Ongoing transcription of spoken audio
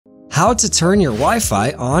How to turn your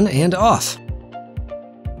Wi-Fi on and off.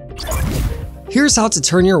 Here's how to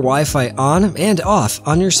turn your Wi-Fi on and off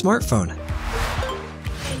on your smartphone.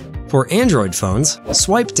 For Android phones,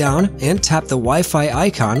 swipe down and tap the Wi-Fi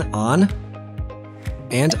icon on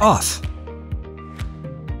and off.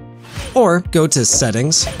 Or go to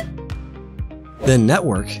Settings, then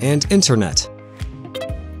Network and Internet.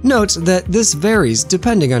 Note that this varies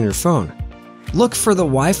depending on your phone. Look for the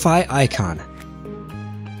Wi-Fi icon.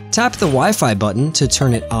 Tap the Wi-Fi button to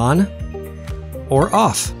turn it on or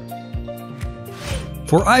off.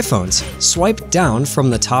 For iPhones, swipe down from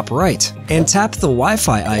the top right and tap the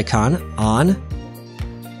Wi-Fi icon on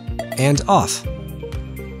and off.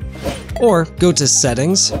 Or go to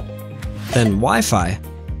Settings, then Wi-Fi,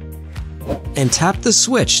 and tap the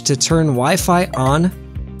switch to turn Wi-Fi on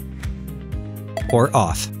or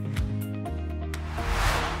off.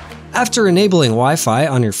 After enabling Wi-Fi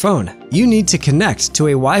on your phone, you need to connect to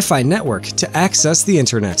a Wi-Fi network to access the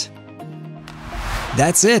internet.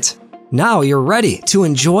 That's it! Now you're ready to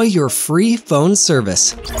enjoy your free phone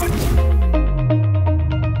service.